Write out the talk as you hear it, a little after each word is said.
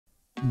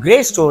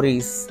Great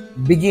stories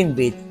begin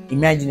with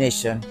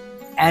imagination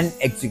and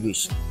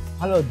execution.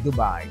 Hello,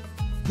 Dubai.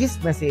 This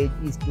message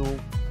is to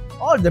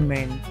all the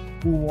men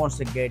who wants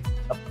to get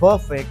a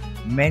perfect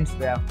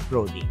menswear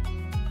clothing.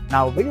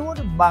 Now, when you want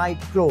to buy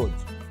clothes,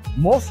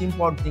 most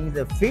important thing is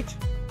the fit,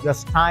 your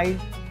style,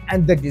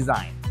 and the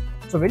design.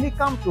 So when you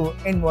come to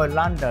Envoy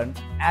London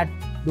at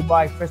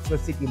Dubai Festival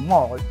City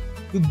Mall,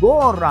 you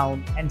go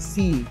around and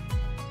see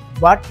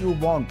what you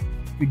want.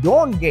 If you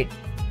don't get,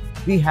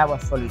 we have a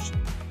solution.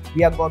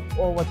 We have got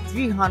over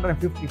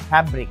 350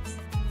 fabrics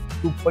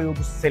for you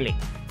to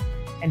select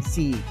and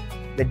see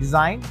the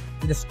design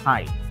and the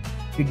style.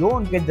 If you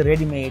don't get the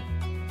ready-made,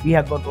 we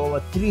have got over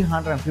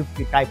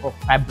 350 type of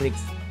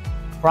fabrics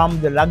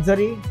from the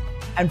luxury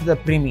and to the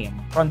premium,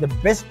 from the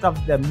best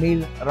of the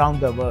meal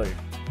around the world.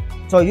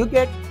 So you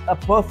get a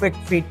perfect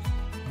fit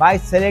by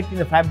selecting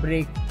the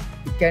fabric.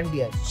 It can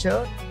be a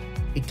shirt,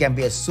 it can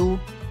be a suit,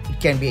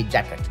 it can be a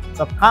jacket.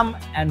 So come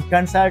and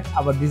consult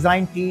our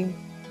design team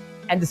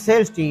and the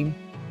sales team.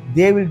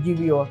 They will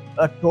give you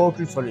a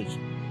total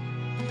solution.